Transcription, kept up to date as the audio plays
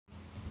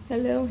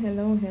Hello,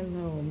 hello,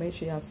 hello. Make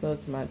sure y'all sub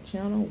to my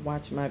channel,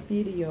 watch my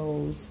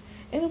videos,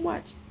 and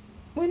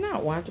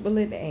not watch, but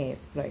let the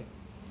ads play.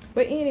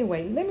 But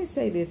anyway, let me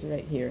say this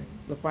right here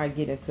before I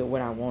get into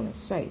what I want to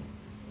say.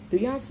 Do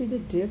y'all see the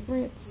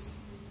difference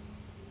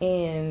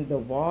in the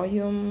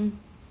volume,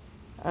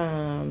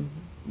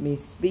 me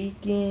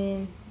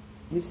speaking?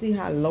 You see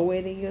how low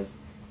it is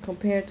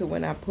compared to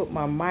when I put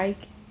my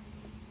mic,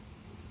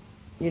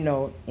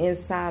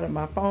 inside of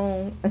my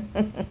phone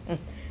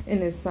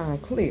and it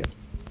sounds clear.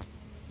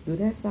 Do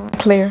that sound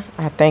clear?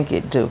 I think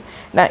it do.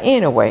 Now,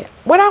 anyway,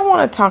 what I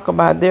want to talk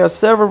about, there are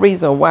several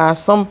reasons why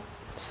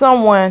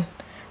someone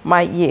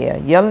might yell.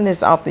 Yelling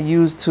is often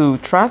used to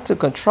try to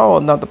control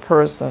another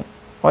person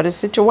or the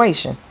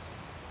situation.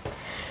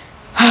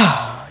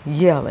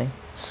 Yelling,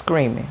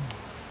 screaming.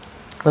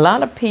 A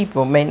lot of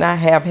people may not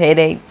have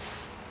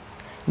headaches,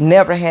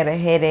 never had a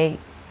headache,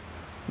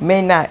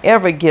 may not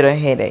ever get a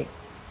headache.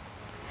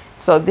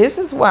 So this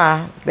is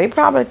why they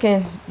probably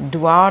can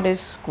do all this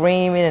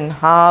screaming and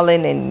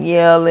hollering and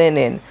yelling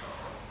and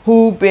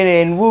whooping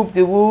and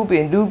whoop-de-whoop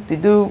and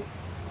doop-de-doop.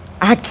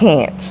 I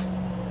can't.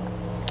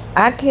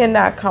 I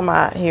cannot come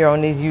out here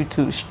on this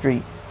YouTube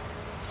street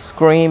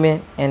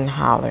screaming and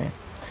hollering.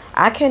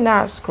 I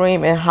cannot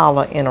scream and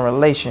holler in a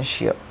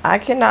relationship. I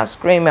cannot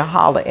scream and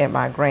holler at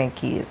my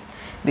grandkids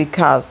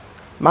because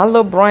my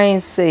little brain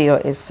cell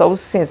is so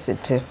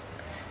sensitive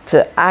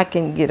till I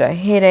can get a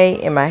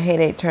headache and my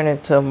headache turn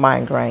into a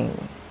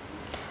migraine.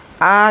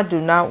 I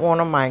do not want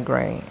a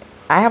migraine.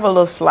 I have a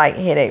little slight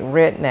headache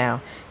right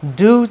now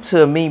due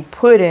to me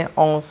putting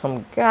on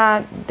some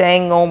god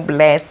dang on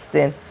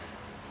blasting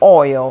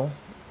oil,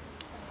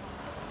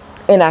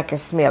 and I can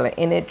smell it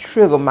and it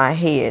triggered my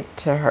head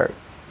to hurt.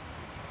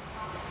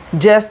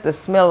 Just the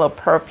smell of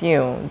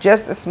perfume,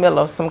 just the smell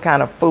of some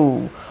kind of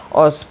food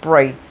or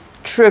spray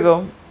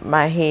trigger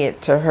my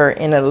head to hurt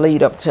and it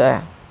lead up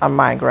to a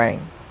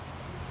migraine.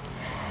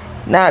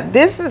 Now,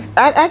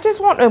 I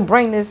just want to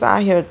bring this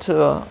out here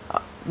to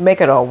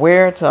make it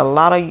aware to a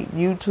lot of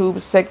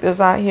YouTube sectors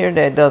out here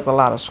that does a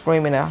lot of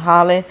screaming and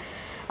hollering.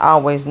 I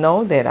always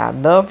know that I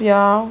love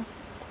y'all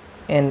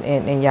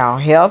and y'all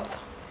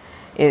health.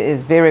 It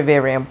is very,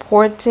 very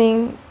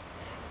important.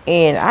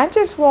 And I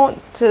just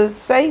want to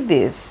say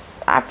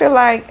this. I feel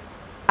like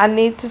I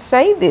need to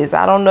say this.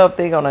 I don't know if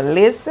they're going to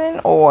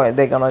listen or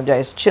they're going to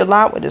just chill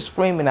out with the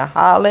screaming and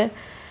hollering.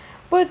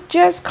 But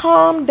just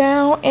calm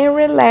down and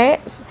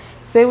relax.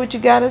 Say what you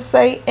got to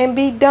say and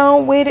be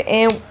done with it.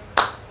 And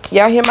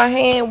y'all hear my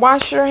hand?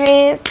 Wash your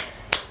hands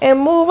and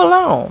move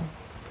along.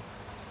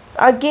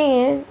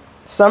 Again,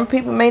 some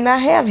people may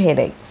not have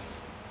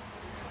headaches.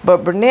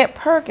 But Burnett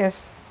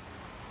Perkins,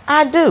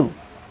 I do.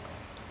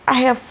 I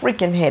have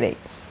freaking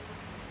headaches.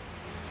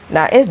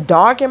 Now, it's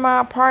dark in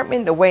my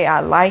apartment the way I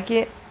like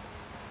it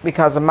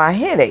because of my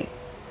headache.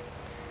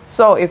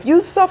 So if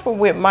you suffer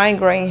with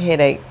migraine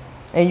headaches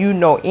and you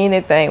know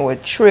anything will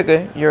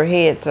trigger your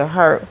head to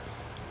hurt,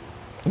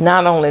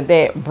 not only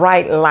that,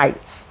 bright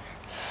lights,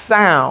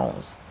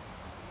 sounds,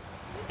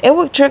 it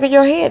will trigger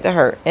your head to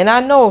hurt. And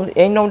I know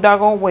ain't no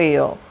doggone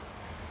well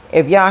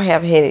if y'all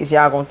have headaches,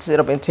 y'all gonna sit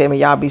up and tell me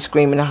y'all be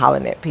screaming and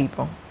hollering at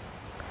people.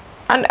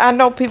 I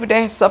know people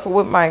that suffer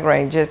with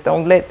migraine just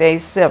don't let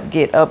themselves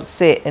get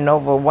upset and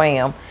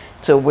overwhelmed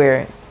to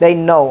where they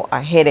know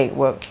a headache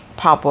will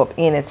pop up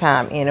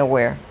anytime,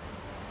 anywhere.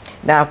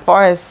 Now, as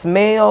far as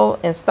smell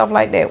and stuff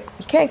like that,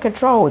 you can't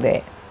control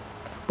that.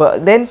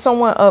 But letting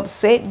someone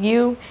upset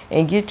you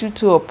and get you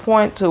to a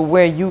point to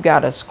where you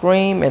got to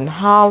scream and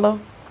holler,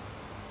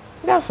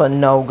 that's a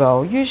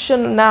no-go. You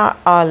should not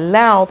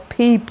allow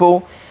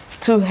people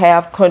to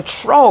have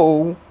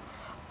control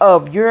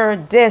of your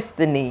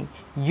destiny,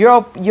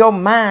 your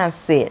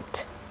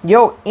mindset,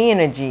 your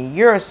energy,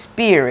 your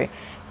spirit.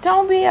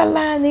 Don't be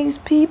allowing these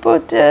people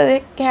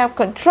to have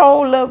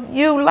control of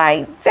you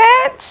like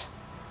that.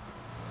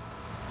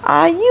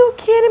 Are you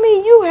kidding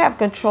me? You have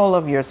control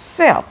of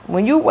yourself.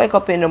 When you wake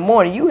up in the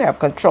morning, you have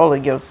control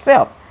of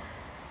yourself.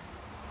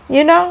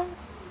 You know?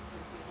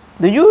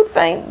 Do you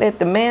think that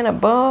the man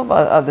above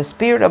or the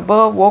spirit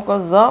above woke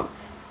us up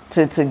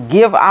to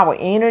give our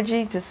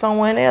energy to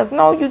someone else?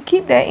 No, you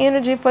keep that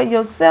energy for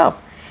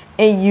yourself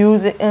and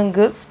use it in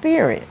good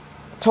spirit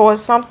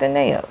towards something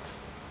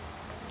else.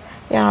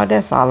 Y'all,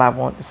 that's all I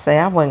want to say.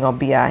 I wasn't going to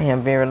be out here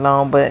very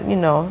long, but,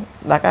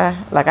 like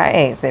I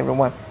asked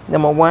everyone.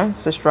 Number 1,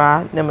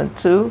 subscribe. Number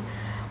 2,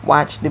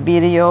 watch the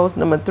videos.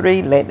 Number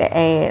 3, let the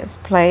ads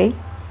play.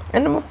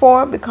 And number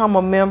 4, become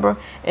a member.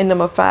 And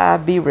number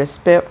 5, be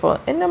respectful.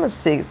 And number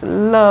 6,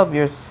 love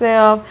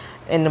yourself.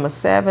 And number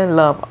 7,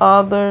 love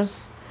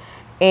others.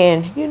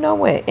 And you know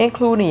what?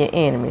 Including your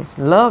enemies.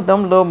 Love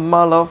them little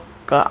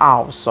motherfucker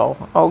also.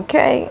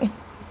 Okay?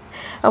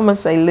 I'm going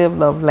to say live,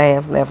 love,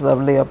 laugh,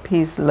 love, live,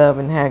 peace, love,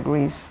 and hair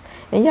grease.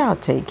 And y'all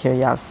take care of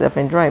yourself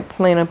and drink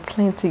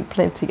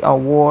plenty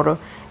of water,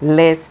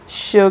 less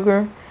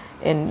sugar,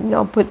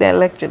 and, put that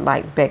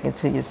electrolyte back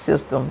into your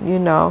system,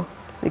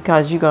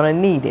 because you're going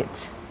to need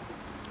it.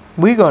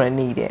 We're going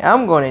to need it.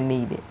 I'm going to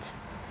need it.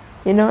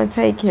 And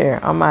take care.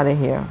 I'm out of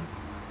here.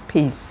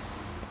 Peace.